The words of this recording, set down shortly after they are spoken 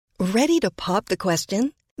Ready to pop the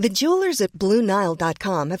question? The jewelers at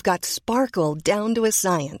BlueNile.com have got sparkle down to a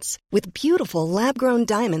science with beautiful lab-grown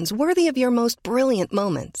diamonds worthy of your most brilliant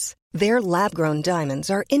moments. Their lab-grown diamonds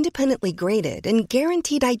are independently graded and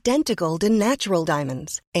guaranteed identical to natural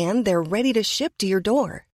diamonds, and they're ready to ship to your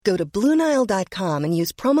door. Go to BlueNile.com and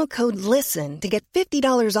use promo code LISTEN to get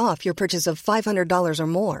 $50 off your purchase of $500 or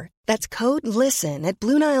more. That's code LISTEN at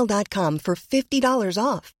BlueNile.com for $50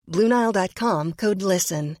 off. BlueNile.com, code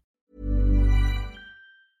LISTEN.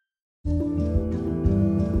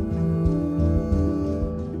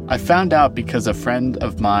 I found out because a friend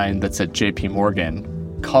of mine that's at JP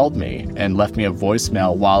Morgan called me and left me a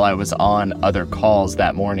voicemail while I was on other calls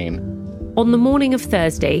that morning. On the morning of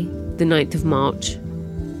Thursday, the 9th of March,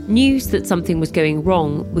 news that something was going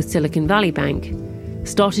wrong with Silicon Valley Bank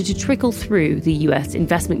started to trickle through the US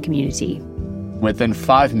investment community. Within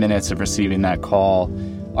 5 minutes of receiving that call,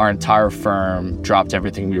 our entire firm dropped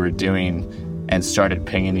everything we were doing and started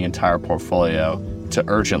pinging the entire portfolio to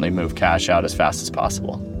urgently move cash out as fast as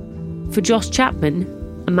possible. For Josh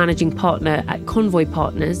Chapman, a managing partner at Convoy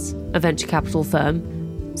Partners, a venture capital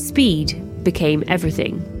firm, speed became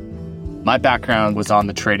everything. My background was on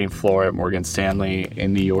the trading floor at Morgan Stanley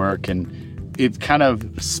in New York, and it kind of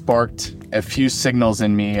sparked a few signals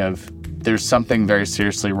in me of there's something very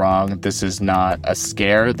seriously wrong. This is not a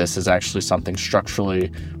scare. This is actually something structurally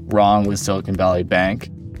wrong with Silicon Valley Bank.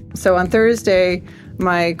 So on Thursday,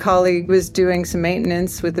 my colleague was doing some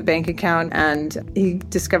maintenance with the bank account and he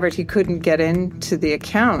discovered he couldn't get into the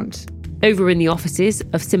account. Over in the offices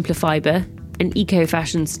of Simplifiber, an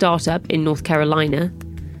eco-fashion startup in North Carolina,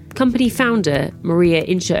 company founder Maria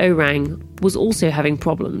Insha-Orang was also having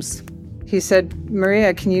problems. He said,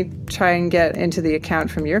 Maria, can you try and get into the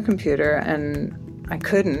account from your computer? And I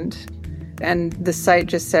couldn't. And the site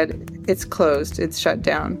just said, it's closed, it's shut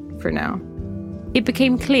down for now. It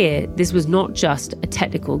became clear this was not just a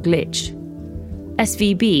technical glitch.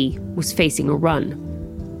 SVB was facing a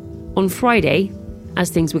run. On Friday, as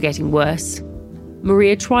things were getting worse,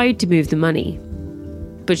 Maria tried to move the money,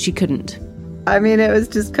 but she couldn't. I mean, it was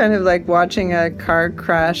just kind of like watching a car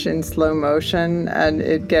crash in slow motion and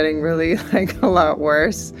it getting really a lot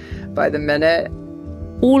worse by the minute.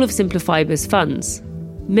 All of Simplifiber's funds,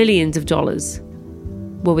 millions of dollars,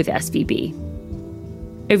 were with SVB.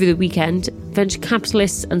 Over the weekend, venture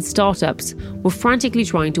capitalists and startups were frantically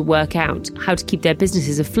trying to work out how to keep their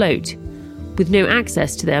businesses afloat with no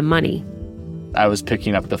access to their money. I was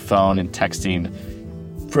picking up the phone and texting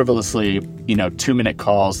frivolously, 2-minute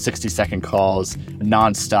calls, 60-second calls,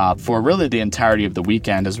 nonstop for really the entirety of the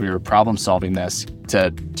weekend as we were problem solving this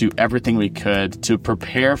to do everything we could to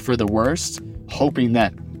prepare for the worst, hoping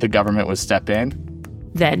that the government would step in.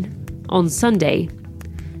 Then, on Sunday,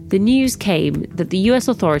 the news came that the US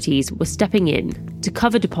authorities were stepping in to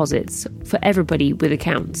cover deposits for everybody with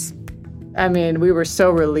accounts. I mean, we were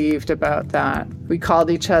so relieved about that. We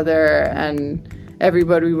called each other and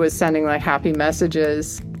everybody was sending happy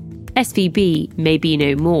messages. SVB may be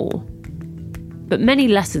no more, but many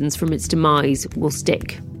lessons from its demise will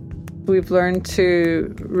stick. We've learned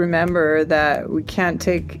to remember that we can't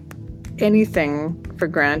take anything for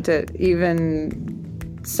granted, even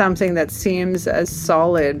something that seems as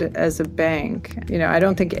solid as a bank. I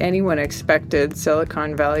don't think anyone expected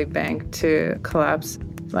Silicon Valley Bank to collapse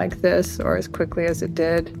like this or as quickly as it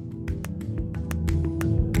did.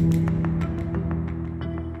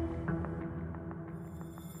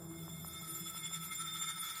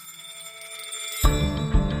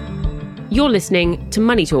 You're listening to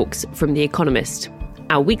Money Talks from The Economist,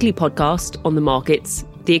 our weekly podcast on the markets,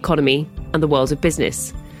 the economy, and the world of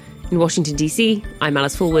business. In Washington, D.C., I'm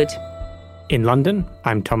Alice Fulwood. In London,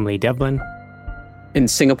 I'm Tom Lee Devlin. In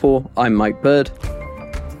Singapore, I'm Mike Bird.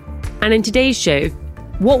 And in today's show,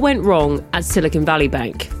 what went wrong at Silicon Valley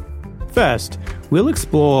Bank? First, we'll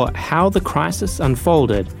explore how the crisis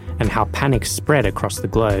unfolded and how panic spread across the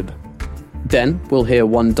globe. Then we'll hear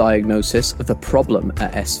one diagnosis of the problem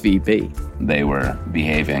at SVB. They were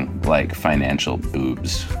behaving like financial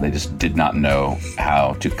boobs. They just did not know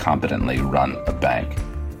how to competently run a bank.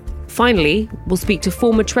 Finally, we'll speak to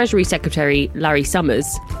former Treasury Secretary Larry Summers,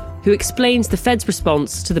 who explains the Fed's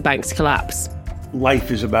response to the bank's collapse. Life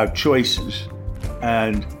is about choices,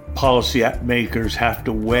 and policy makers have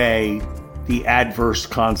to weigh the adverse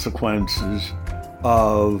consequences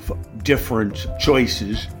of different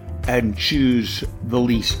choices and choose the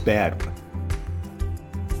least bad one.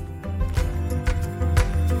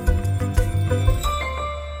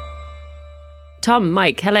 Tom,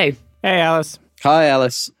 Mike, hello. Hey, Alice. Hi,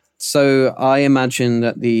 Alice. So I imagine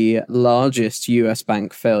that the largest US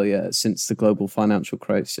bank failure since the global financial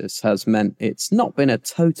crisis has meant it's not been a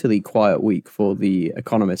totally quiet week for the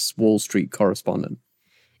Economist's Wall Street correspondent.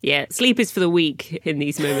 Yeah, sleep is for the weak in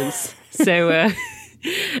these moments. So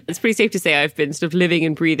it's pretty safe to say I've been sort of living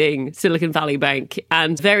and breathing Silicon Valley Bank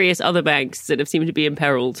and various other banks that have seemed to be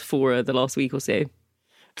imperiled for the last week or so.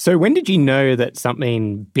 So when did you know that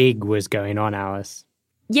something big was going on, Alice?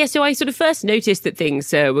 Yeah, so I sort of first noticed that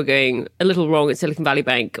things were going a little wrong at Silicon Valley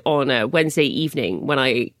Bank on a Wednesday evening when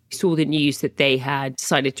I saw the news that they had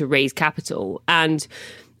decided to raise capital. And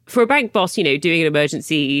for a bank boss, you know, doing an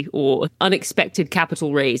emergency or unexpected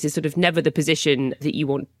capital raise is sort of never the position that you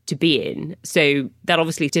want to be in. So that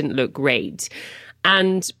obviously didn't look great.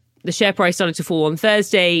 And the share price started to fall on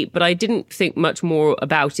Thursday, but I didn't think much more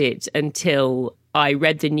about it until I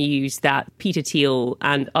read the news that Peter Thiel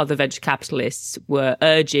and other venture capitalists were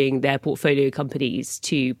urging their portfolio companies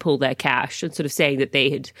to pull their cash and sort of saying that they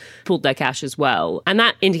had pulled their cash as well. And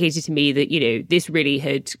that indicated to me that, you know, this really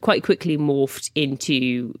had quite quickly morphed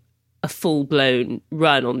into a full-blown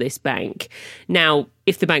run on this bank. Now,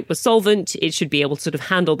 if the bank was solvent, it should be able to sort of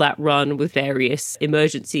handle that run with various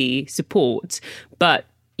emergency support. But,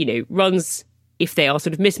 you know, runs, if they are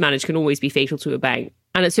sort of mismanaged, can always be fatal to a bank.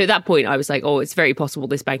 And so at that point, I was like, oh, it's very possible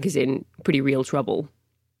this bank is in pretty real trouble.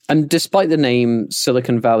 And despite the name,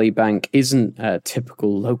 Silicon Valley Bank isn't a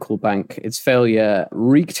typical local bank. Its failure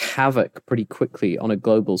wreaked havoc pretty quickly on a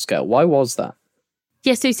global scale. Why was that?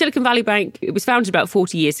 Yeah, so Silicon Valley Bank, it was founded about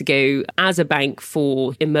 40 years ago as a bank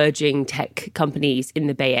for emerging tech companies in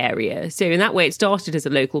the Bay Area. So in that way, it started as a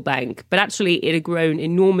local bank, but actually it had grown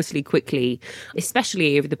enormously quickly,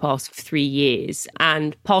 especially over the past 3 years.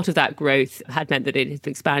 And part of that growth had meant that it had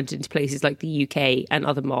expanded into places like the UK and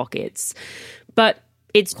other markets. But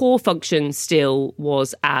its core function still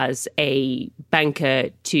was as a banker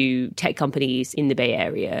to tech companies in the Bay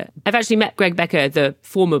Area. I've actually met Greg Becker, the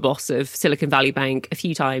former boss of Silicon Valley Bank, a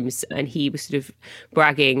few times, and he was sort of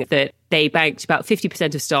bragging that they banked about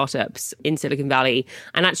 50% of startups in Silicon Valley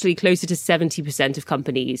and actually closer to 70% of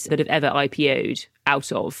companies that have ever IPO'd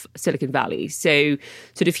out of Silicon Valley. So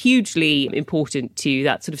sort of hugely important to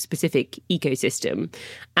that sort of specific ecosystem.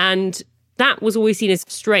 And that was always seen as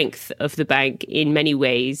strength of the bank in many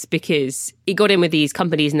ways because it got in with these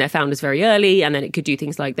companies and their founders very early, and then it could do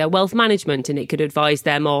things like their wealth management and it could advise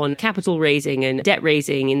them on capital raising and debt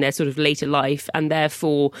raising in their sort of later life. And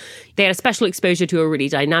therefore, they had a special exposure to a really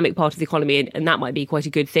dynamic part of the economy, and that might be quite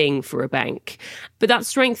a good thing for a bank. But that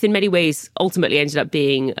strength in many ways ultimately ended up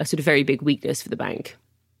being a sort of very big weakness for the bank.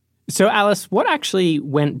 So, Alice, what actually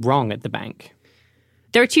went wrong at the bank?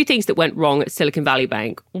 There are two things that went wrong at Silicon Valley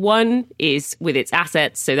Bank. One is with its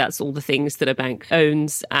assets, so that's all the things that a bank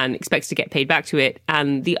owns and expects to get paid back to it.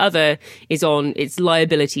 And the other is on its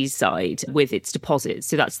liabilities side with its deposits.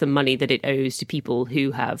 So that's the money that it owes to people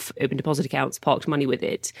who have open deposit accounts, parked money with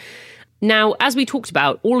it. Now, as we talked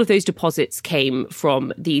about, all of those deposits came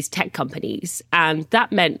from these tech companies, and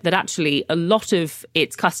that meant that actually a lot of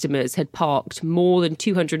its customers had parked more than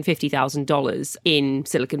 $250,000 in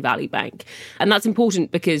Silicon Valley Bank. And that's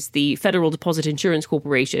important because the Federal Deposit Insurance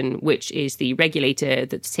Corporation, which is the regulator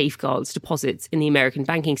that safeguards deposits in the American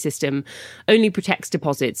banking system, only protects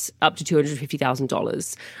deposits up to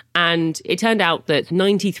 $250,000. And it turned out that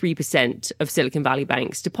 93% of Silicon Valley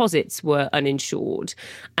Bank's deposits were uninsured.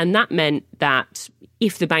 And that meant that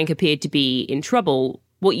if the bank appeared to be in trouble,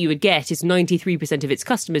 what you would get is 93% of its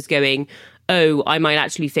customers going, oh, I might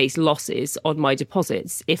actually face losses on my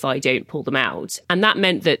deposits if I don't pull them out. And that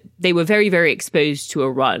meant that they were very, very exposed to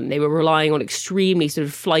a run. They were relying on extremely sort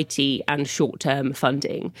of flighty and short-term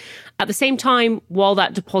funding. At the same time, while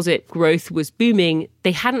that deposit growth was booming,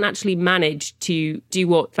 they hadn't actually managed to do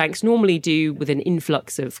what banks normally do with an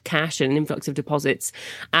influx of cash and an influx of deposits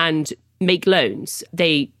and make loans.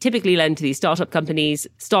 They typically lend to these startup companies.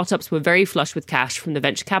 Startups were very flush with cash from the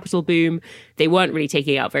venture capital boom. They weren't really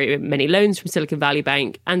taking out very many loans from Silicon Valley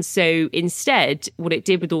Bank. And so instead, what it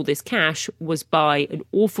did with all this cash was buy an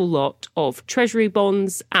awful lot of treasury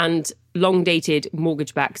bonds and long-dated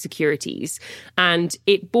mortgage-backed securities. And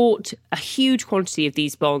it bought a huge quantity of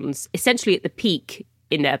these bonds, essentially at the peak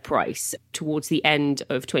in their price towards the end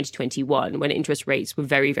of 2021 when interest rates were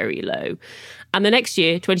very, very low. And the next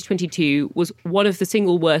year, 2022, was one of the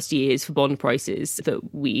single worst years for bond prices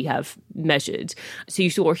that we have measured. So you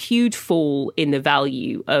saw a huge fall in the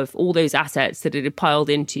value of all those assets that it had piled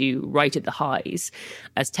into right at the highs.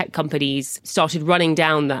 As tech companies started running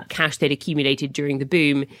down that cash they'd accumulated during the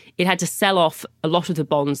boom, it had to sell off a lot of the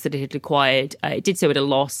bonds that it had acquired. It did so at a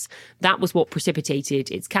loss. That was what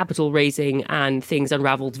precipitated its capital raising, and things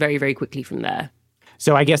unraveled very, very quickly from there.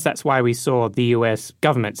 So I guess that's why we saw the US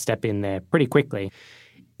government step in there pretty quickly.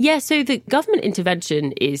 Yeah, so the government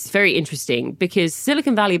intervention is very interesting because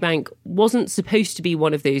Silicon Valley Bank wasn't supposed to be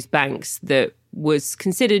one of those banks that was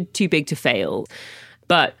considered too big to fail.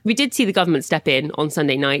 But we did see the government step in on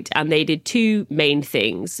Sunday night, and they did two main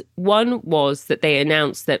things. One was that they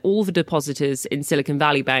announced that all the depositors in Silicon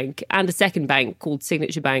Valley Bank and a second bank called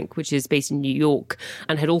Signature Bank, which is based in New York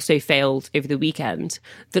and had also failed over the weekend,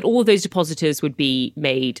 that all of those depositors would be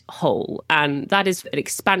made whole. And that is an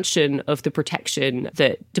expansion of the protection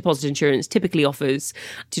that deposit insurance typically offers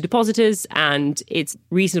to depositors. And it's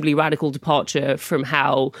reasonably radical departure from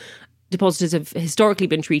how depositors have historically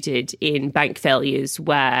been treated in bank failures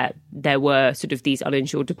where there were sort of these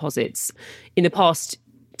uninsured deposits. In the past,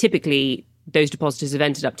 typically, those depositors have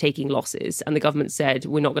ended up taking losses, and the government said,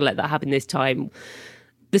 we're not going to let that happen this time.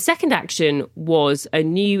 The second action was a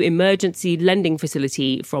new emergency lending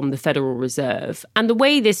facility from the Federal Reserve. And the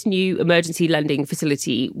way this new emergency lending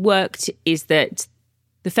facility worked is that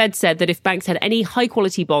the Fed said that if banks had any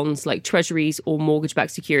high-quality bonds like treasuries or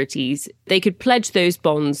mortgage-backed securities, they could pledge those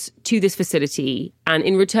bonds to this facility, and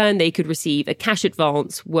in return they could receive a cash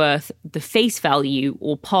advance worth the face value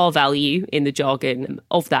or par value in the jargon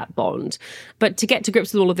of that bond. But to get to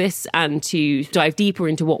grips with all of this and to dive deeper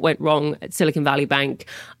into what went wrong at Silicon Valley Bank,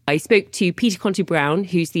 I spoke to Peter Conti-Brown,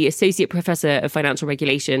 who's the Associate Professor of Financial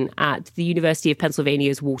Regulation at the University of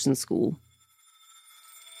Pennsylvania's Wharton School.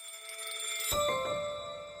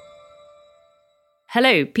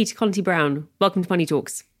 Hello, Peter Conti-Brown. Welcome to Money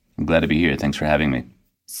Talks. I'm glad to be here. Thanks for having me.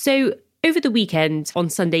 So over the weekend, on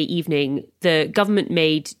Sunday evening, the government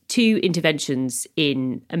made two interventions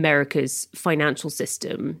in America's financial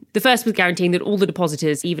system. The first was guaranteeing that all the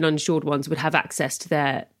depositors, even uninsured ones, would have access to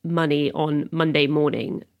their money on Monday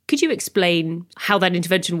morning. Could you explain how that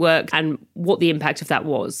intervention worked and what the impact of that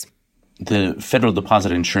was? The Federal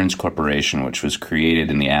Deposit Insurance Corporation, which was created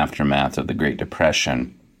in the aftermath of the Great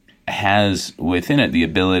Depression, has within it the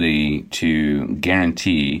ability to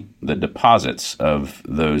guarantee the deposits of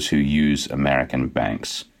those who use American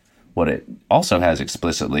banks. What it also has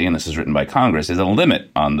explicitly, and this is written by Congress, is a limit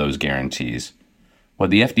on those guarantees.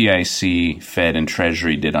 What the FDIC, Fed, and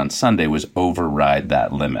Treasury did on Sunday was override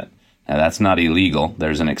that limit. Now, that's not illegal.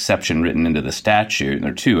 There's an exception written into the statute,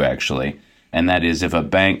 there are two actually, and that is if a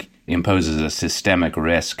bank imposes a systemic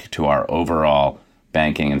risk to our overall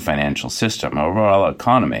banking and financial system, overall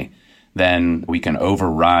economy, then we can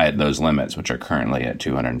override those limits, which are currently at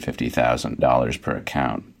 $250,000 per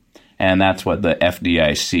account. And that's what the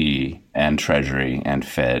FDIC and Treasury and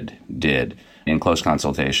Fed did in close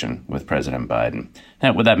consultation with President Biden.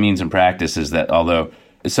 Now, what that means in practice is that although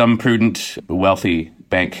some prudent, wealthy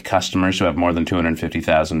bank customers who have more than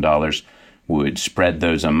 $250,000 would spread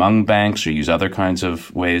those among banks or use other kinds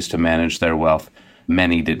of ways to manage their wealth,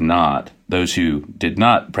 many did not. Those who did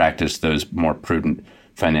not practice those more prudent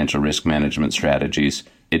financial risk management strategies,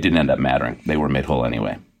 it didn't end up mattering. They were made whole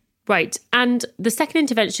anyway. Right. And the second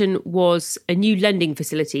intervention was a new lending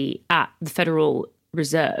facility at the Federal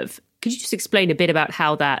Reserve. Could you just explain a bit about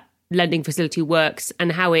how that lending facility works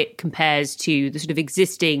and how it compares to the sort of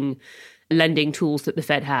existing lending tools that the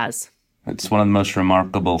Fed has? It's one of the most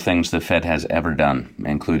remarkable things the Fed has ever done,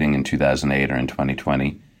 including in 2008 or in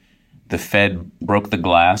 2020. The Fed broke the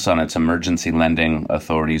glass on its emergency lending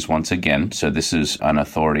authorities once again. So this is an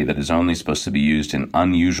authority that is only supposed to be used in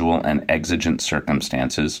unusual and exigent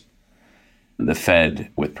circumstances. The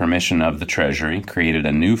Fed, with permission of the Treasury, created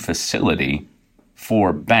a new facility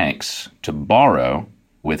for banks to borrow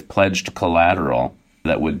with pledged collateral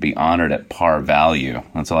that would be honored at par value.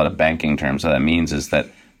 That's a lot of banking terms. What that means is that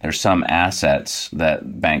there's some assets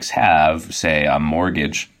that banks have, say a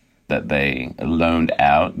mortgage, that they loaned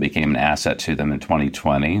out, became an asset to them in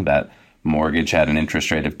 2020. That mortgage had an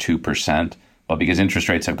interest rate of 2%. Well, because interest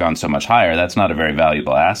rates have gone so much higher, that's not a very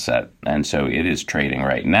valuable asset. And so it is trading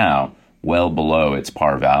right now well below its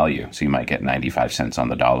par value. So you might get 95 cents on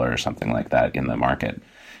the dollar or something like that in the market.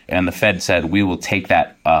 And the Fed said, we will take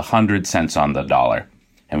that 100 cents on the dollar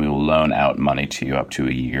and we will loan out money to you up to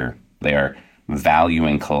a year. They are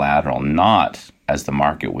valuing collateral, not as the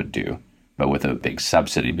market would do, but with a big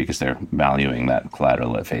subsidy because they're valuing that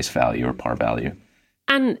collateral at face value or par value.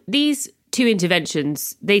 And these two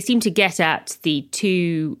interventions, they seem to get at the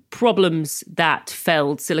two problems that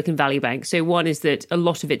felled Silicon Valley Bank. So one is that a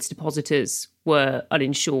lot of its depositors were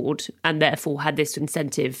uninsured and therefore had this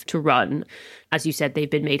incentive to run. As you said, they've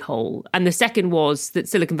been made whole. And the second was that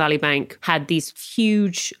Silicon Valley Bank had these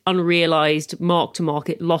huge unrealized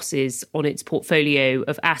mark-to-market losses on its portfolio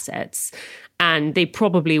of assets. And they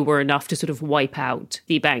probably were enough to sort of wipe out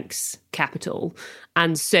the bank's capital.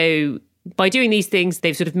 And so By doing these things,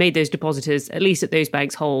 they've sort of made those depositors, at least at those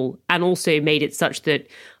banks, whole, and also made it such that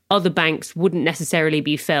other banks wouldn't necessarily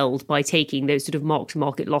be felled by taking those sort of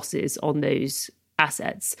mark-to-market losses on those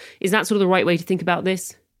assets. Is that sort of the right way to think about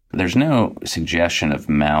this? There's no suggestion of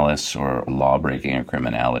malice or law-breaking or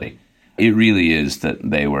criminality. It really is that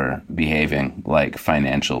they were behaving like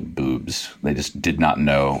financial boobs. They just did not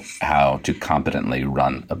know how to competently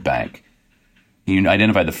run a bank. You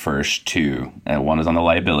identify the first two. One is on the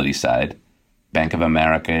liability side. Bank of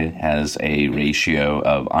America has a ratio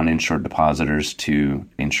of uninsured depositors to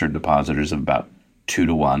insured depositors of about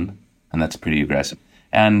 2-to-1, and that's pretty aggressive.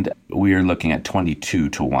 And we're looking at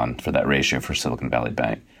 22-to-1 for that ratio for Silicon Valley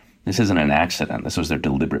Bank. This isn't an accident. This was their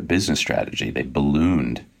deliberate business strategy. They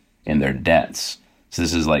ballooned in their debts. So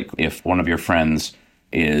this is like if one of your friends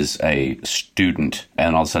is a student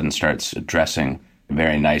and all of a sudden starts dressing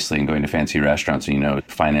very nicely and going to fancy restaurants and,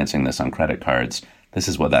 financing this on credit cards. This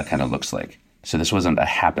is what that kind of looks like. So this wasn't a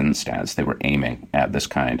happenstance. They were aiming at this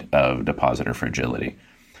kind of depositor fragility.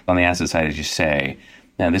 On the asset side, as you say,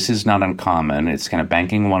 now this is not uncommon. It's kind of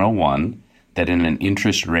banking 101 that in an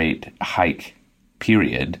interest rate hike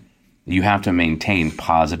period, you have to maintain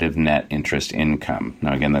positive net interest income.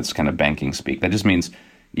 Now, again, that's kind of banking speak. That just means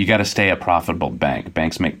you got to stay a profitable bank.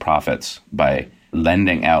 Banks make profits by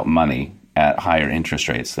lending out money at higher interest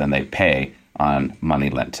rates than they pay on money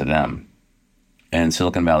lent to them. And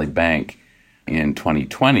Silicon Valley Bank in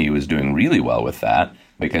 2020 was doing really well with that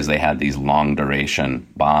because they had these long duration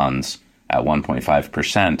bonds at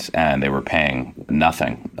 1.5% and they were paying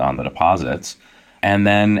nothing on the deposits. And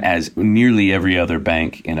then as nearly every other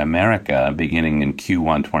bank in America, beginning in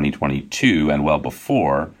Q1 2022 and well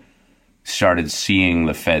before, started seeing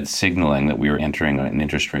the Fed signaling that we were entering an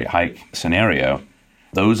interest rate hike scenario,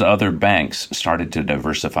 those other banks started to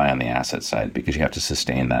diversify on the asset side because you have to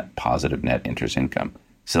sustain that positive net interest income.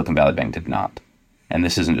 Silicon Valley Bank did not. And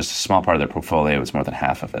this isn't just a small part of their portfolio, it's more than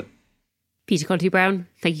half of it. Peter Conti-Brown,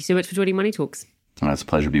 thank you so much for joining Money Talks. Well, it's a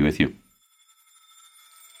pleasure to be with you.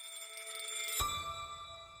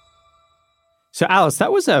 So, Alice,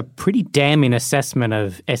 that was a pretty damning assessment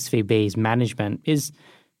of SVB's management. Is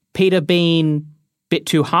Peter being a bit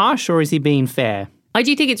too harsh or is he being fair? I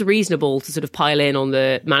do think it's reasonable to sort of pile in on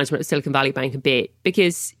the management of Silicon Valley Bank a bit,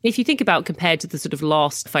 because if you think about compared to the sort of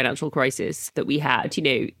last financial crisis that we had,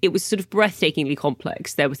 it was sort of breathtakingly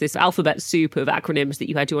complex. There was this alphabet soup of acronyms that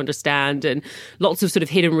you had to understand, and lots of sort of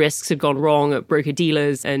hidden risks had gone wrong at broker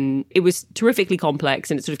dealers, and it was terrifically complex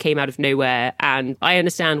and it sort of came out of nowhere. And I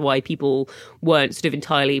understand why people weren't sort of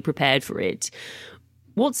entirely prepared for it.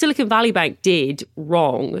 What Silicon Valley Bank did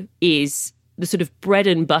wrong is the sort of bread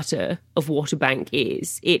and butter of what a bank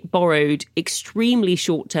is. It borrowed extremely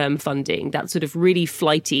short-term funding, that sort of really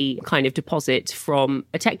flighty kind of deposit from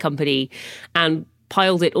a tech company, and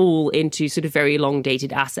piled it all into sort of very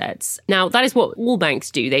long-dated assets. Now, that is what all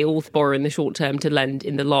banks do. They all borrow in the short term to lend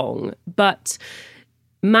in the long. But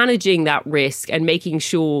managing that risk and making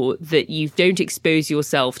sure that you don't expose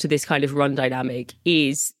yourself to this kind of run dynamic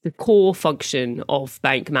is the core function of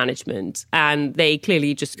bank management. And they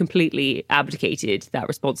clearly just completely abdicated that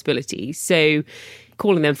responsibility. So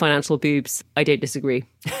calling them financial boobs, I don't disagree.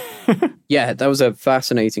 Yeah, that was a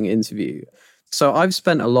fascinating interview. So I've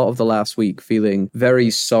spent a lot of the last week feeling very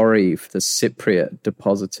sorry for the Cypriot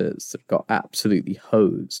depositors that got absolutely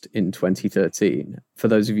hosed in 2013. For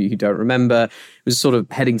those of you who don't remember, it was sort of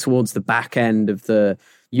heading towards the back end of the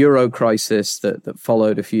Euro crisis that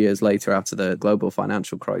followed a few years later after the global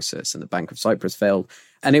financial crisis, and the Bank of Cyprus failed.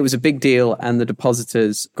 And it was a big deal, and the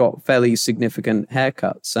depositors got fairly significant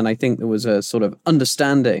haircuts. And I think there was a sort of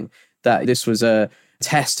understanding that this was a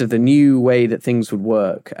test of the new way that things would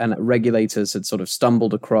work, and regulators had sort of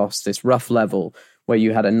stumbled across this rough level where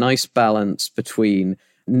you had a nice balance between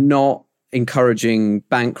not encouraging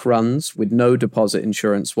bank runs with no deposit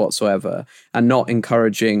insurance whatsoever and not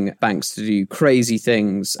encouraging banks to do crazy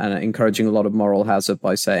things and encouraging a lot of moral hazard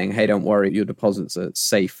by saying, hey, don't worry, your deposits are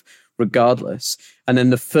safe regardless. And then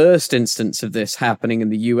the first instance of this happening in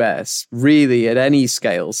the US, really at any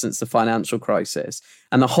scale since the financial crisis.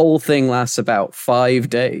 And the whole thing lasts about 5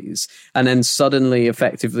 days. And then suddenly,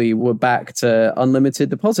 effectively, we're back to unlimited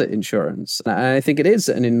deposit insurance. And I think it is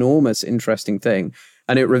an enormous, interesting thing.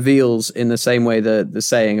 And it reveals in the same way the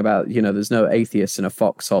saying about, there's no atheists in a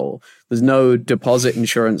foxhole. There's no deposit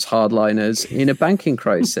insurance hardliners in a banking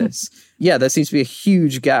crisis. Yeah, there seems to be a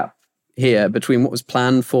huge gap here between what was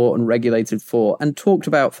planned for and regulated for and talked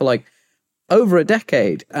about for over a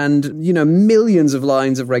decade, and millions of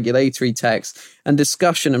lines of regulatory text and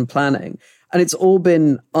discussion and planning. And it's all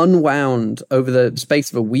been unwound over the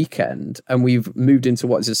space of a weekend. And we've moved into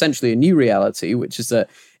what is essentially a new reality, which is that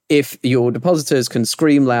if your depositors can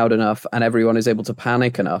scream loud enough and everyone is able to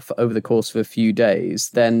panic enough over the course of a few days,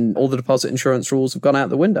 then all the deposit insurance rules have gone out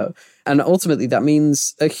the window. And ultimately, that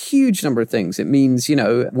means a huge number of things. It means,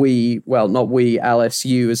 not we, Alice,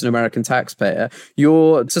 you as an American taxpayer,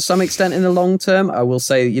 you're to some extent in the long term, I will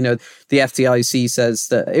say, the FDIC says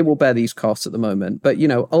that it will bear these costs at the moment. But,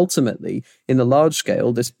 ultimately, in the large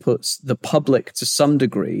scale, this puts the public to some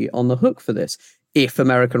degree on the hook for this. If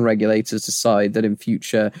American regulators decide that in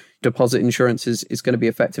future deposit insurance is going to be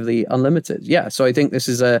effectively unlimited. Yeah, so I think this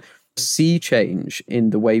is a sea change in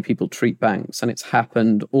the way people treat banks, and it's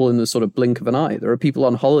happened all in the sort of blink of an eye. There are people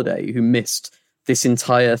on holiday who missed this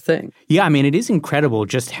entire thing. Yeah, I mean, it is incredible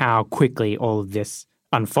just how quickly all of this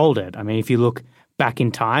unfolded. I mean, if you look back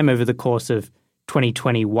in time over the course of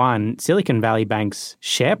 2021, Silicon Valley Bank's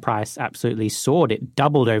share price absolutely soared. It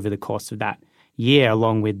doubled over the course of that year,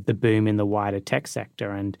 along with the boom in the wider tech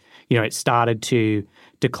sector. And, it started to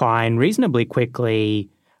decline reasonably quickly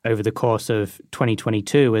over the course of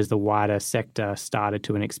 2022 as the wider sector started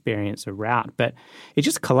to experience a rout. But it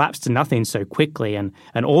just collapsed to nothing so quickly, and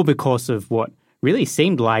all because of what really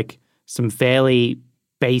seemed like some fairly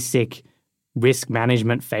basic risk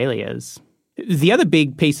management failures. The other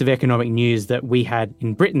big piece of economic news that we had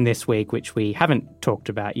in Britain this week, which we haven't talked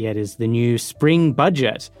about yet, is the new spring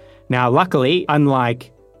budget. Now, luckily,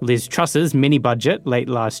 unlike Liz Truss's mini budget late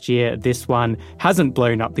last year, this one hasn't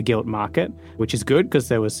blown up the gilt market, which is good because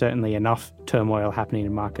there was certainly enough turmoil happening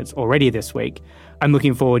in markets already this week. I'm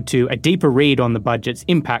looking forward to a deeper read on the budget's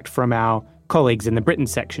impact from our colleagues in the Britain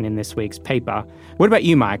section in this week's paper. What about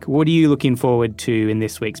you, Mike? What are you looking forward to in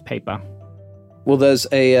this week's paper? Well, there's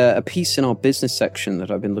a piece in our business section that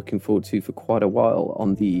I've been looking forward to for quite a while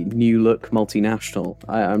on the new look multinational.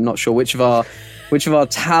 I'm not sure which of our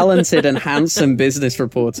talented and handsome business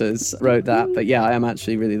reporters wrote that, but yeah, I am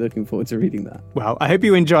actually really looking forward to reading that. Well, I hope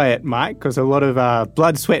you enjoy it, Mike, because a lot of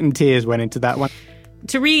blood, sweat and tears went into that one.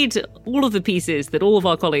 To read all of the pieces that all of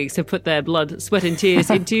our colleagues have put their blood, sweat and tears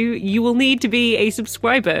into, you will need to be a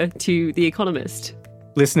subscriber to The Economist.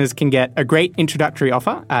 Listeners can get a great introductory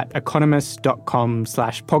offer at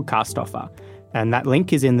economist.com/podcast offer. And that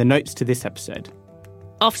link is in the notes to this episode.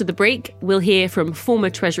 After the break, we'll hear from former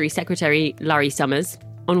Treasury Secretary Larry Summers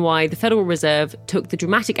on why the Federal Reserve took the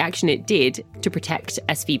dramatic action it did to protect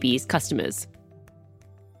SVB's customers.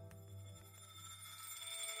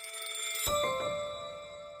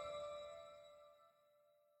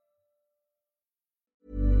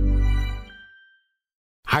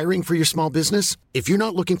 Hiring for your small business? If you're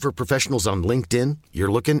not looking for professionals on LinkedIn,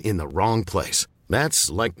 you're looking in the wrong place. That's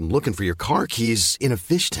like looking for your car keys in a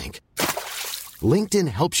fish tank. LinkedIn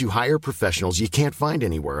helps you hire professionals you can't find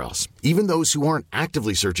anywhere else, even those who aren't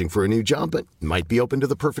actively searching for a new job but might be open to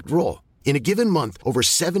the perfect role. In a given month, over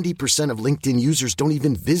 70% of LinkedIn users don't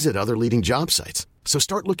even visit other leading job sites. So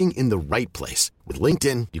start looking in the right place. With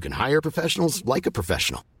LinkedIn, you can hire professionals like a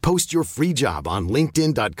professional. Post your free job on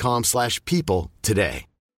linkedin.com/people today.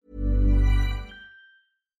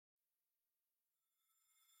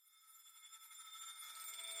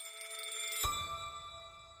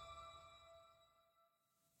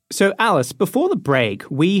 So, Alice, before the break,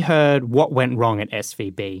 we heard what went wrong at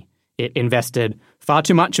SVB. It invested far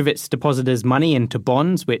too much of its depositors' money into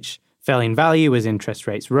bonds, which fell in value as interest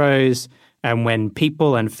rates rose. And when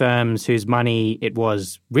people and firms whose money it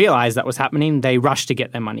was realized that was happening, they rushed to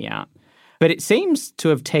get their money out. But it seems to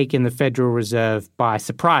have taken the Federal Reserve by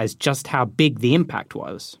surprise just how big the impact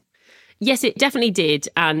was. Yes, it definitely did.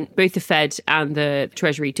 And both the Fed and the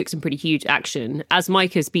Treasury took some pretty huge action. As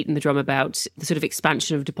Mike has beaten the drum about, the sort of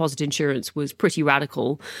expansion of deposit insurance was pretty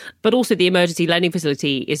radical. But also the emergency lending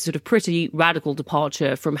facility is a sort of pretty radical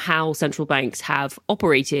departure from how central banks have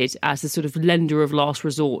operated as a sort of lender of last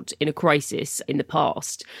resort in a crisis in the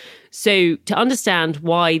past. So to understand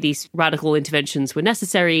why these radical interventions were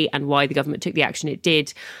necessary and why the government took the action it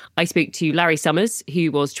did, I spoke to Larry Summers,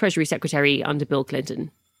 who was Treasury Secretary under Bill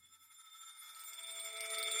Clinton.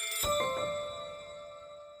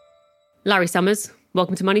 Larry Summers,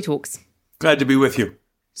 welcome to Money Talks. Glad to be with you.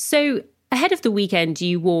 So, ahead of the weekend,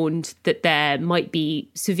 you warned that there might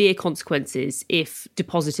be severe consequences if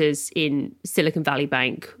depositors in Silicon Valley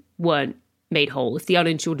Bank weren't made whole, if the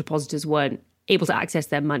uninsured depositors weren't able to access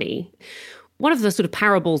their money. One of the sort of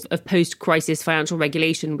parables of post-crisis financial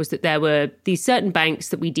regulation was that there were these certain banks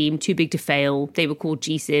that we deemed too big to fail. They were called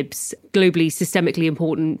GSIBs, globally systemically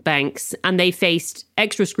important banks, and they faced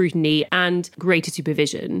extra scrutiny and greater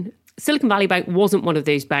supervision. Silicon Valley Bank wasn't one of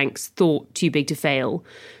those banks thought too big to fail.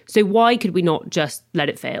 So why could we not just let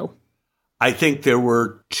it fail? I think there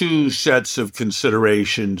were two sets of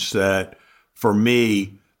considerations that, for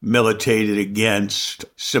me, militated against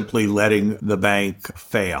simply letting the bank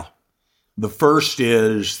fail. The first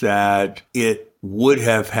is that it would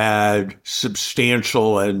have had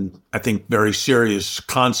substantial and I think very serious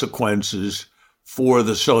consequences for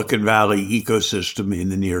the Silicon Valley ecosystem in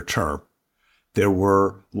the near term. There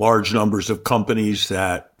were large numbers of companies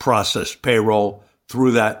that processed payroll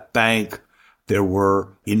through that bank. There were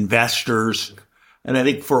investors. And I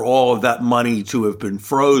think for all of that money to have been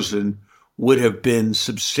frozen would have been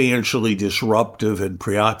substantially disruptive and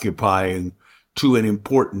preoccupying to an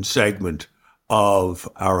important segment of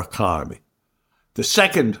our economy. The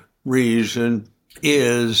second reason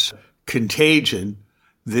is contagion.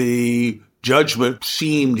 The judgment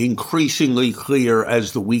seemed increasingly clear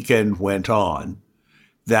as the weekend went on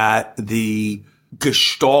that the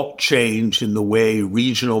gestalt change in the way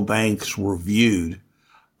regional banks were viewed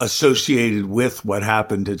associated with what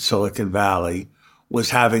happened at Silicon Valley was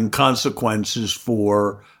having consequences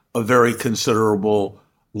for a very considerable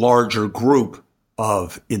larger group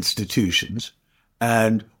of institutions.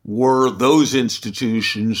 And were those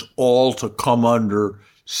institutions all to come under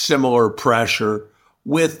similar pressure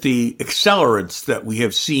with the accelerants that we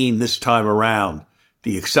have seen this time around,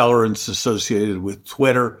 the accelerants associated with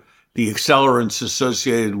Twitter, the accelerants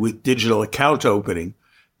associated with digital account opening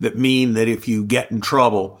that mean that if you get in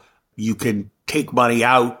trouble, you can take money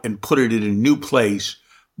out and put it in a new place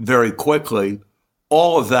very quickly.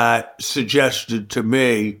 All of that suggested to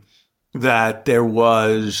me that there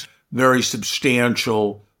was very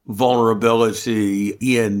substantial vulnerability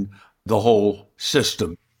in the whole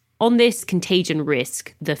system. On this contagion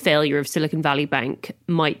risk the failure of Silicon Valley Bank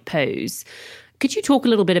might pose, could you talk a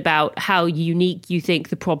little bit about how unique you think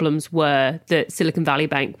the problems were that Silicon Valley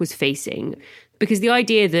Bank was facing? Because the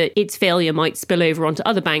idea that its failure might spill over onto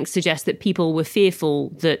other banks suggests that people were fearful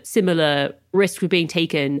that similar risks were being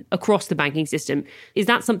taken across the banking system. Is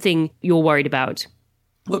that something you're worried about?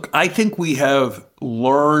 Look, I think we have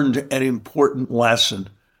learned an important lesson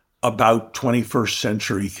about 21st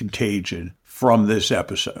century contagion from this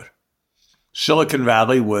episode. Silicon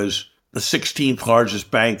Valley was the 16th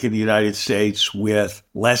largest bank in the United States with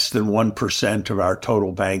less than 1% of our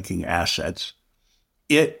total banking assets.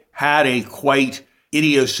 It had a quite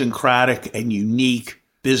idiosyncratic and unique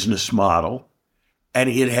business model, and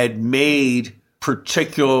it had made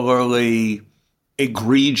particularly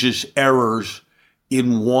egregious errors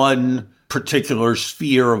in one particular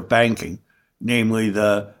sphere of banking, namely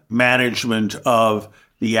the management of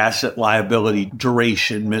the asset liability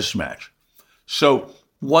duration mismatch. So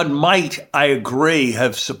one might, I agree,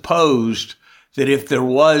 have supposed that if there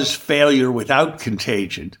was failure without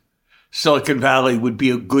contagion, Silicon Valley would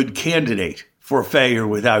be a good candidate for failure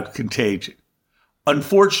without contagion.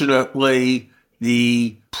 Unfortunately,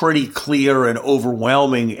 the pretty clear and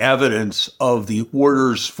overwhelming evidence of the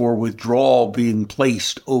orders for withdrawal being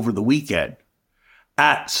placed over the weekend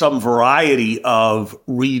at some variety of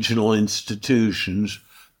regional institutions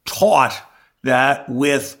taught that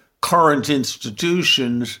with current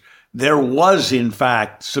institutions, there was, in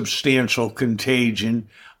fact, substantial contagion.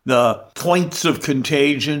 The points of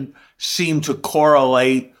contagion seem to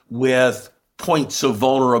correlate with points of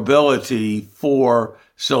vulnerability for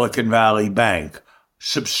Silicon Valley Bank.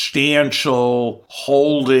 Substantial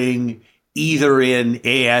holding either in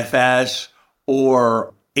AFS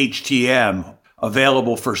or HTM,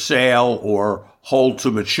 available for sale or hold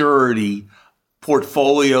to maturity,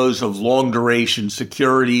 portfolios of long-duration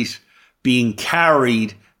securities being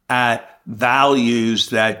carried at values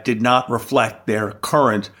that did not reflect their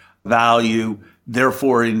current value,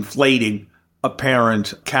 therefore inflating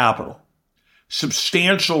apparent capital.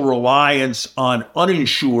 Substantial reliance on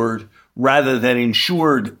uninsured rather than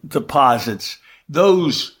insured deposits.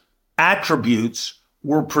 Those attributes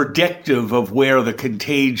were predictive of where the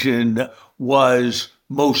contagion was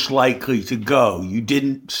most likely to go. You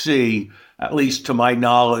didn't see, at least to my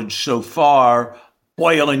knowledge so far,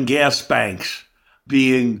 oil and gas banks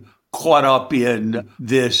being caught up in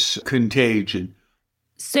this contagion.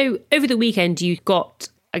 So over the weekend, you got,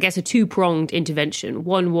 I guess, a two-pronged intervention.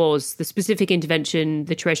 One was the specific intervention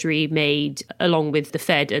the Treasury made along with the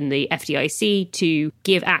Fed and the FDIC to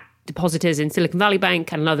give depositors in Silicon Valley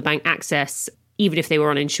Bank and another bank access, even if they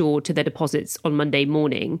were uninsured, to their deposits on Monday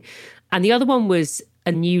morning. And the other one was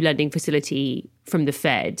a new lending facility from the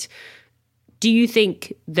Fed. Do you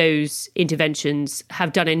think those interventions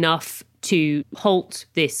have done enough to halt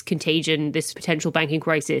this contagion, this potential banking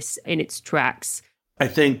crisis in its tracks? I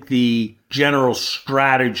think the general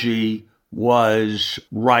strategy was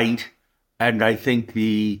right, and I think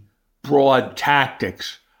the broad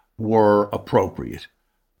tactics were appropriate.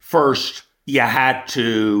 First, you had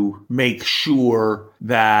to make sure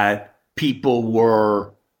that people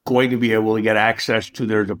were going to be able to get access to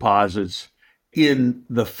their deposits in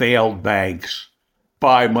the failed banks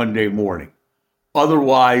by Monday morning.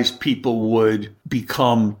 Otherwise, people would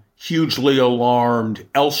become hugely alarmed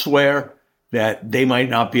elsewhere that they might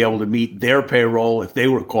not be able to meet their payroll if they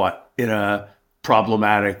were caught in a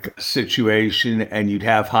problematic situation, and you'd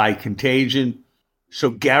have high contagion. So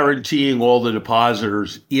guaranteeing all the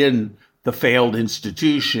depositors in the failed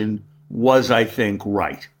institution was, I think,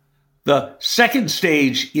 right. The second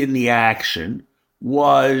stage in the action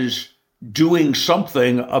was doing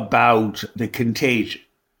something about the contagion.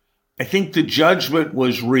 I think the judgment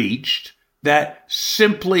was reached that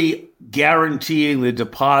simply guaranteeing the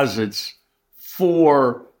deposits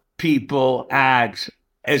for people at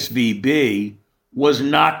SVB was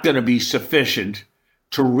not going to be sufficient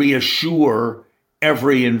to reassure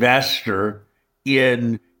every investor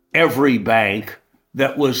in every bank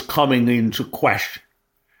that was coming into question.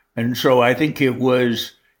 And so I think it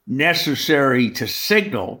was necessary to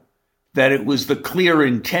signal that it was the clear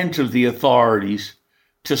intent of the authorities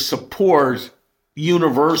to support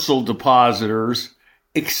universal depositors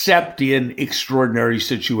except in extraordinary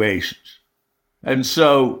situations. And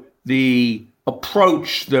so the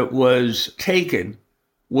approach that was taken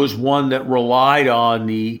was one that relied on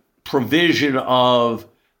the provision of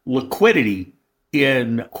liquidity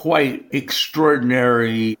in quite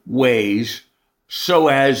extraordinary ways so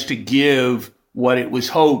as to give what it was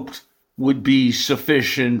hoped would be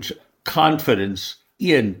sufficient confidence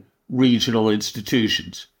in regional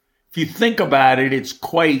institutions. If you think about it, it's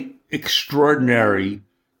quite extraordinary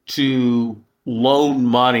to loan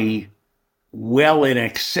money well in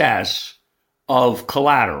excess of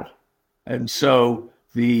collateral. And so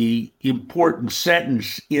the important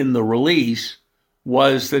sentence in the release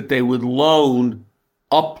was that they would loan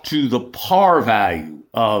up to the par value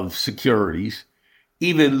of securities,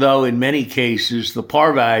 even though in many cases the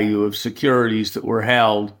par value of securities that were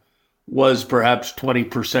held was perhaps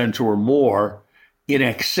 20% or more in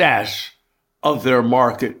excess of their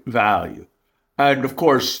market value. And of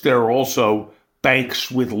course, there are also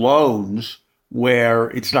banks with loans where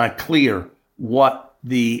it's not clear what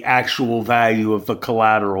the actual value of the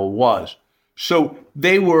collateral was. So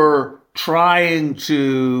they were trying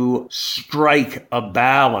to strike a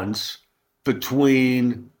balance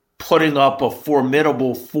between putting up a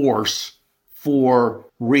formidable force for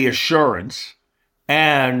reassurance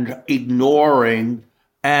and ignoring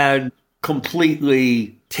and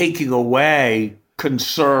completely taking away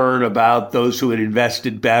concern about those who had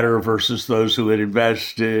invested better versus those who had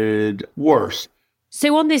invested worse.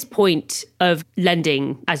 So on this point of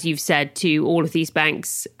lending, as you've said, to all of these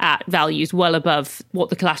banks at values well above what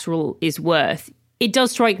the collateral is worth, it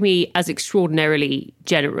does strike me as extraordinarily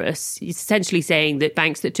generous. It's essentially saying that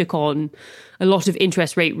banks that took on a lot of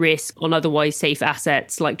interest rate risk on otherwise safe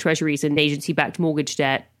assets like treasuries and agency-backed mortgage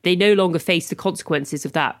debt, they no longer face the consequences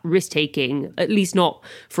of that risk-taking, at least not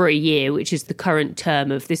for a year, which is the current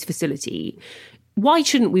term of this facility. Why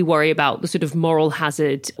shouldn't we worry about the sort of moral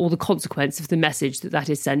hazard or the consequence of the message that that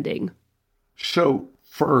is sending? So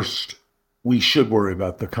first, we should worry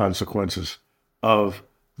about the consequences of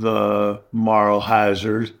the moral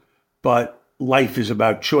hazard, but life is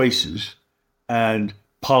about choices, and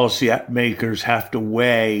policymakers have to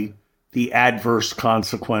weigh the adverse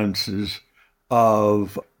consequences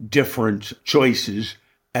of different choices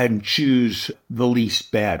and choose the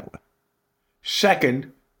least bad one.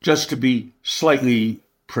 Second, just to be slightly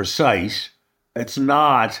precise, it's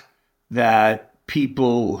not that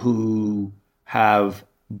people who have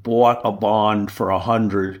bought a bond for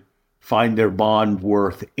 100 find their bond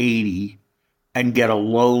worth 80 and get a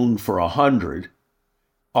loan for 100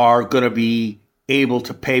 are going to be able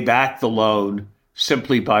to pay back the loan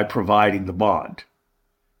simply by providing the bond.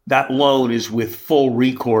 That loan is with full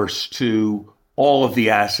recourse to all of the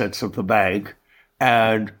assets of the bank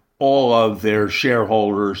and all of their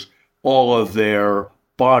shareholders, all of their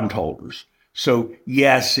bondholders. So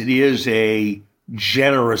yes, it is a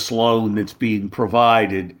generous loan that's being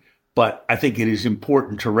provided, but I think it is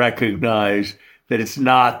important to recognize that it's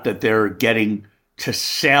not that they're getting to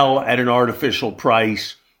sell at an artificial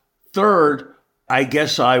price. Third, I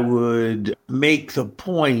guess I would make the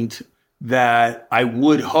point that I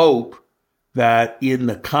would hope that in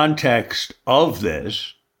the context of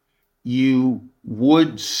this, you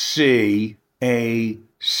would see a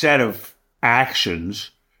set of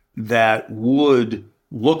actions that would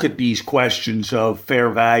look at these questions of fair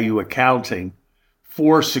value accounting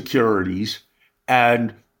for securities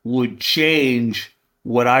and would change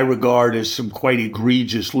what I regard as some quite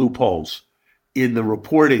egregious loopholes in the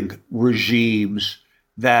reporting regimes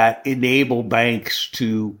that enable banks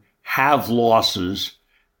to have losses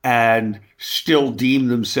and still deem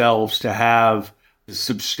themselves to have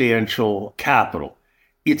substantial capital.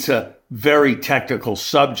 It's a very technical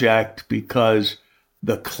subject because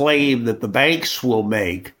the claim that the banks will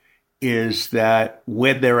make is that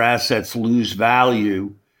when their assets lose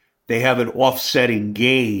value, they have an offsetting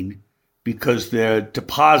gain because their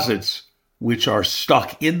deposits, which are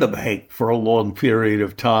stuck in the bank for a long period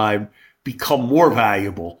of time, become more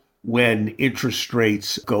valuable when interest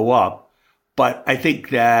rates go up. But I think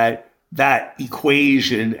that that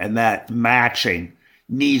equation and that matching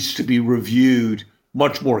needs to be reviewed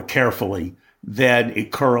much more carefully than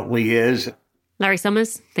it currently is. Larry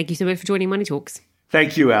Summers, thank you so much for joining Money Talks.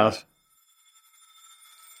 Thank you, Alice.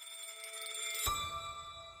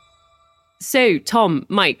 So, Tom,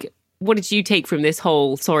 Mike, what did you take from this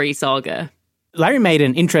whole sorry saga? Larry made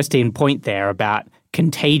an interesting point there about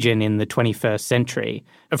contagion in the 21st century.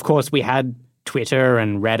 Of course, we had Twitter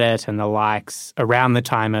and Reddit and the likes around the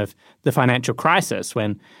time of the financial crisis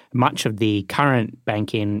when much of the current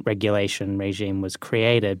banking regulation regime was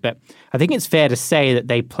created. But I think it's fair to say that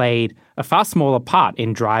they played a far smaller part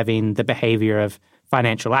in driving the behavior of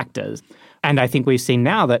financial actors. And I think we've seen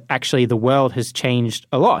now that actually the world has changed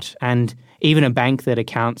a lot. And even a bank that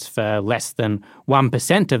accounts for less than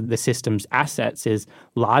 1% of the system's assets is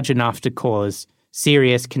large enough to cause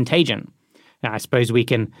serious contagion. Now, I suppose we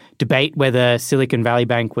can debate whether Silicon Valley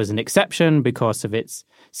Bank was an exception because of its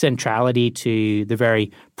centrality to the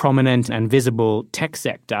very prominent and visible tech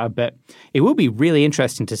sector, but it will be really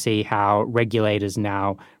interesting to see how regulators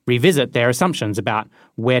now revisit their assumptions about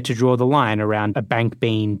where to draw the line around a bank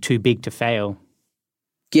being too big to fail.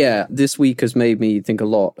 Yeah, this week has made me think a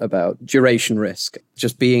lot about duration risk,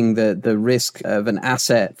 just being the risk of an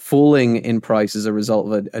asset falling in price as a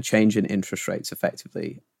result of a change in interest rates,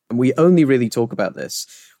 effectively. And we only really talk about this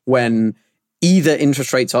when either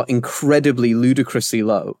interest rates are incredibly ludicrously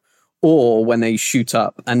low or when they shoot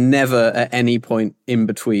up, and never at any point in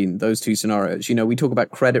between those two scenarios. You know, we talk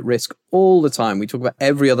about credit risk all the time. We talk about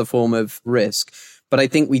every other form of risk. But I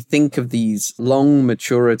think we think of these long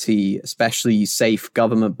maturity, especially safe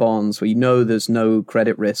government bonds where you know there's no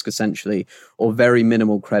credit risk essentially, or very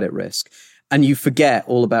minimal credit risk. And you forget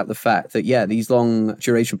all about the fact that, yeah, these long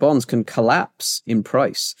duration bonds can collapse in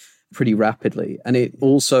price pretty rapidly. And it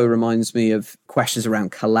also reminds me of questions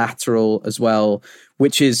around collateral as well,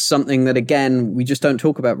 which is something that, again, we just don't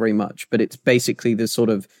talk about very much, but it's basically the sort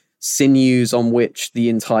of sinews on which the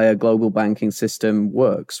entire global banking system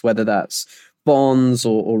works, whether that's bonds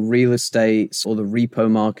or real estate or the repo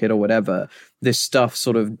market or whatever. This stuff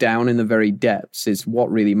sort of down in the very depths is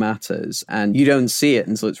what really matters. And you don't see it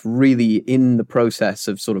until it's really in the process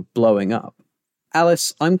of sort of blowing up.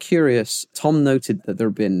 Alice, I'm curious, Tom noted that there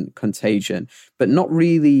have been contagion, but not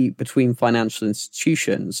really between financial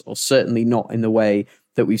institutions, or certainly not in the way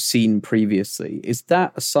that we've seen previously. Is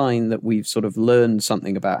that a sign that we've sort of learned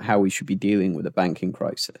something about how we should be dealing with a banking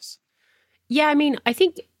crisis? Yeah, I mean, I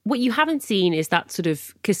think what you haven't seen is that sort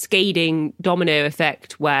of cascading domino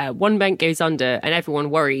effect where one bank goes under and everyone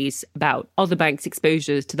worries about other banks'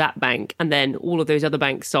 exposures to that bank, and then all of those other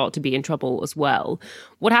banks start to be in trouble as well.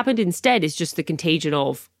 What happened instead is just the contagion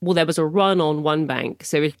of, well, there was a run on one bank,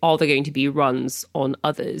 so are there going to be runs on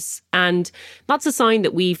others? And that's a sign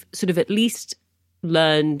that we've sort of at least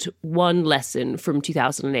learned one lesson from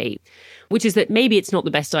 2008, which is that maybe it's not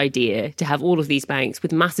the best idea to have all of these banks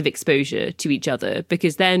with massive exposure to each other,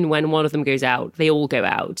 because then when one of them goes out, they all go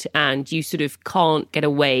out, and you sort of can't get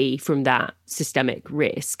away from that systemic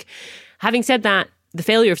risk. Having said that, the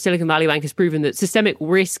failure of Silicon Valley Bank has proven that systemic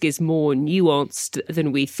risk is more nuanced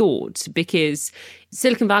than we thought, because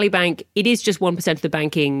Silicon Valley Bank, it is just 1% of the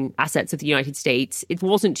banking assets of the United States. It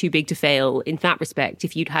wasn't too big to fail in that respect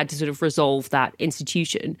if you'd had to sort of resolve that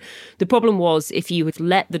institution. The problem was if you had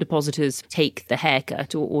let the depositors take the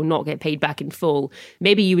haircut or not get paid back in full,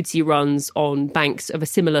 maybe you would see runs on banks of a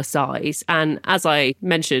similar size. And as I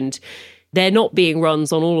mentioned, there not being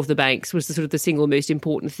runs on all of the banks was the sort of the single most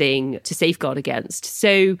important thing to safeguard against.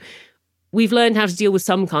 So we've learned how to deal with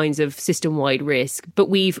some kinds of system-wide risk, but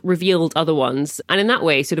we've revealed other ones. And in that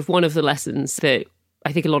way, sort of one of the lessons that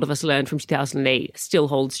I think a lot of us learned from 2008 still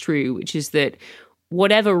holds true, which is that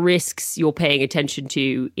whatever risks you're paying attention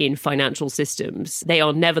to in financial systems, they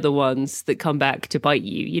are never the ones that come back to bite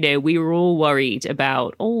you. You know, we were all worried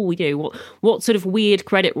about, what sort of weird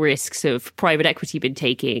credit risks have private equity been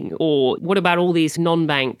taking? Or what about all these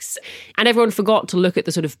non-banks? And everyone forgot to look at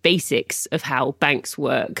the sort of basics of how banks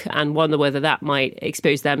work and wonder whether that might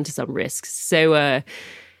expose them to some risks. So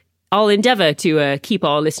I'll endeavour to keep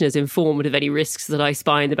our listeners informed of any risks that I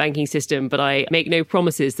spy in the banking system, but I make no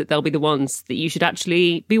promises that they'll be the ones that you should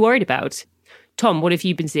actually be worried about. Tom, what have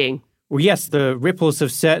you been seeing? Well, yes, the ripples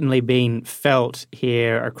have certainly been felt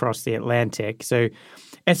here across the Atlantic. So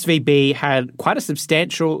SVB had quite a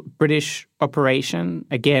substantial British operation,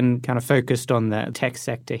 again, kind of focused on the tech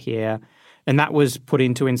sector here. And that was put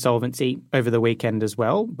into insolvency over the weekend as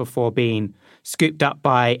well, before being scooped up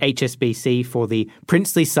by HSBC for the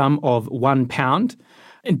princely sum of £1.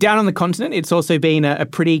 And down on the continent, it's also been a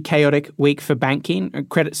pretty chaotic week for banking.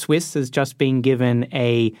 Credit Suisse has just been given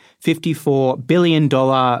a $54 billion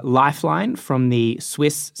lifeline from the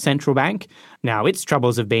Swiss central bank. Now, its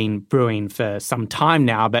troubles have been brewing for some time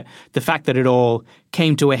now, but the fact that it all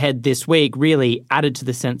came to a head this week really added to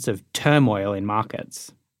the sense of turmoil in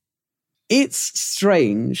markets. It's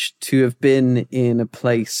strange to have been in a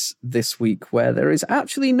place this week where there is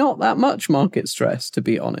actually not that much market stress, to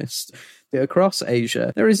be honest. Across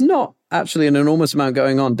Asia, there is not actually an enormous amount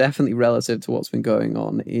going on, definitely relative to what's been going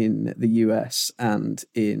on in the US and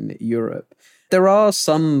in Europe. There are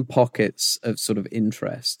some pockets of sort of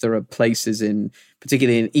interest. There are places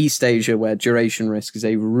particularly in East Asia, where duration risk is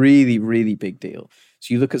a really, really big deal.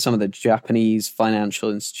 So you look at some of the Japanese financial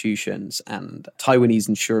institutions and Taiwanese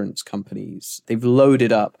insurance companies, they've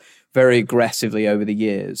loaded up very aggressively over the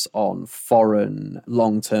years on foreign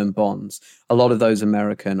long-term bonds, a lot of those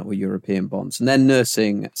American or European bonds, and they're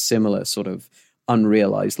nursing similar sort of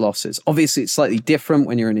unrealized losses. Obviously, it's slightly different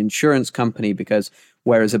when you're an insurance company, because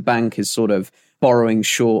whereas a bank is sort of borrowing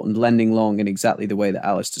short and lending long in exactly the way that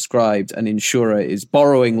Alice described, an insurer is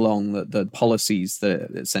borrowing long. The policies that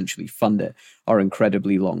essentially fund it are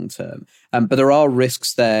incredibly long-term. But there are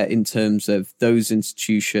risks there in terms of those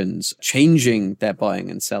institutions changing their buying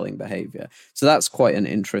and selling behavior. So that's quite an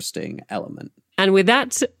interesting element. And with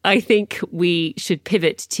that, I think we should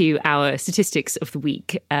pivot to our statistics of the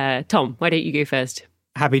week. Tom, why don't you go first?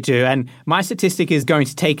 Happy to. And my statistic is going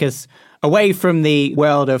to take us away from the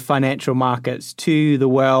world of financial markets to the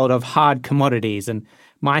world of hard commodities. And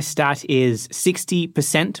my stat is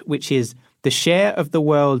 60%, which is the share of the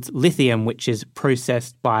world's lithium which is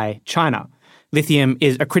processed by China. Lithium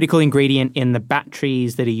is a critical ingredient in the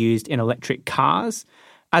batteries that are used in electric cars,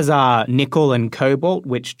 as are nickel and cobalt,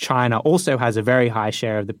 which China also has a very high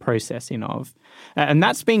share of the processing of. And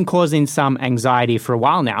that's been causing some anxiety for a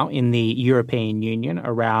while now in the European Union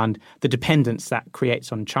around the dependence that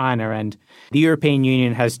creates on China. And the European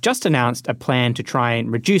Union has just announced a plan to try and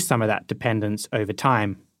reduce some of that dependence over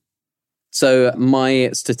time. So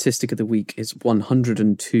my statistic of the week is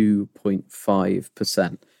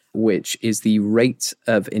 102.5%. Which is the rate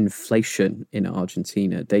of inflation in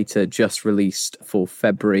Argentina. Data just released for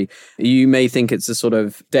February. You may think it's a sort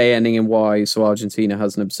of day ending in Y, so Argentina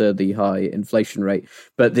has an absurdly high inflation rate.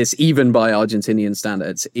 But this, even by Argentinian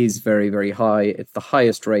standards, is very, very high. It's the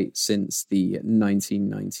highest rate since the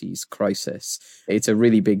 1990s crisis. It's a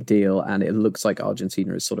really big deal, and it looks like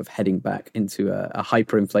Argentina is sort of heading back into a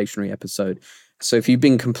hyperinflationary episode. So if you've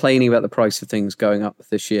been complaining about the price of things going up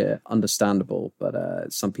this year, understandable, but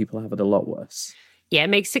some people have it a lot worse. Yeah, it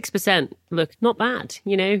makes 6% look not bad.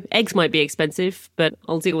 You know, eggs might be expensive, but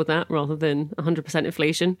I'll deal with that rather than 100%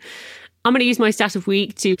 inflation. I'm going to use my stat of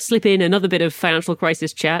week to slip in another bit of financial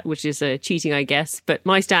crisis chat, which is cheating, I guess. But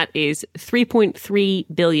my stat is 3.3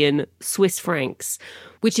 billion Swiss francs,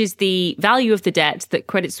 which is the value of the debt that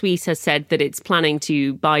Credit Suisse has said that it's planning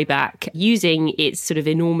to buy back using its sort of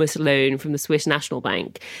enormous loan from the Swiss National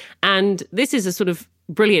Bank. And this is a sort of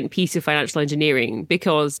brilliant piece of financial engineering,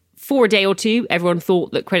 because for a day or two, everyone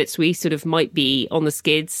thought that Credit Suisse sort of might be on the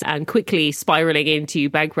skids and quickly spiraling into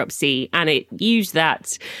bankruptcy. And it used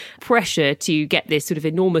that pressure to get this sort of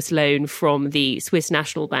enormous loan from the Swiss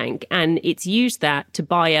National Bank. And it's used that to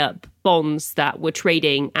buy up bonds that were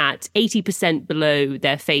trading at 80% below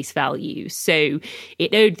their face value. So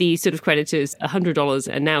it owed these sort of creditors $100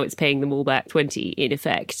 and now it's paying them all back $20 in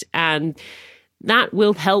effect. And that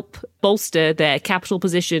will help bolster their capital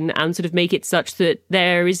position and sort of make it such that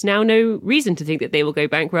there is now no reason to think that they will go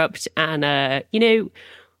bankrupt. And,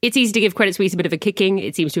 it's easy to give Credit Suisse a bit of a kicking.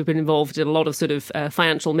 It seems to have been involved in a lot of sort of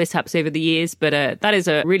financial mishaps over the years. But that is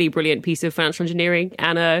a really brilliant piece of financial engineering,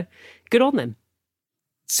 and good on them.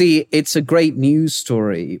 See, it's a great news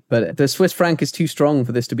story, but the Swiss franc is too strong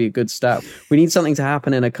for this to be a good stat. We need something to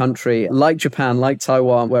happen in a country like Japan, like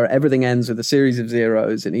Taiwan, where everything ends with a series of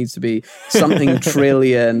zeros. It needs to be something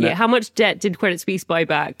trillion. Yeah, how much debt did Credit Suisse buy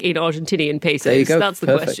back in Argentinian pesos? There you go. That's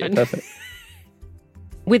the question. Perfect.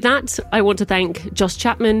 With that, I want to thank Josh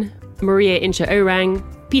Chapman, Maria Incha-Orang,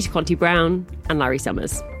 Peter Conti-Brown, and Larry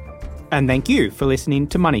Summers. And thank you for listening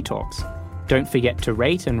to Money Talks. Don't forget to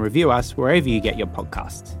rate and review us wherever you get your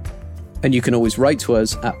podcasts. And you can always write to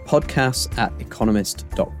us at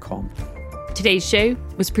podcasts@economist.com. Today's show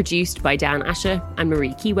was produced by Dan Asher and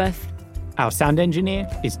Marie Keyworth. Our sound engineer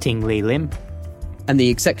is Ting Lee Lim. And the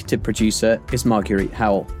executive producer is Marguerite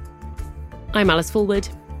Howell. I'm Alice Fulwood.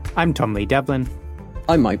 I'm Tom Lee Devlin.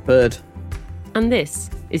 I'm Mike Bird. And this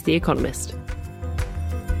is The Economist.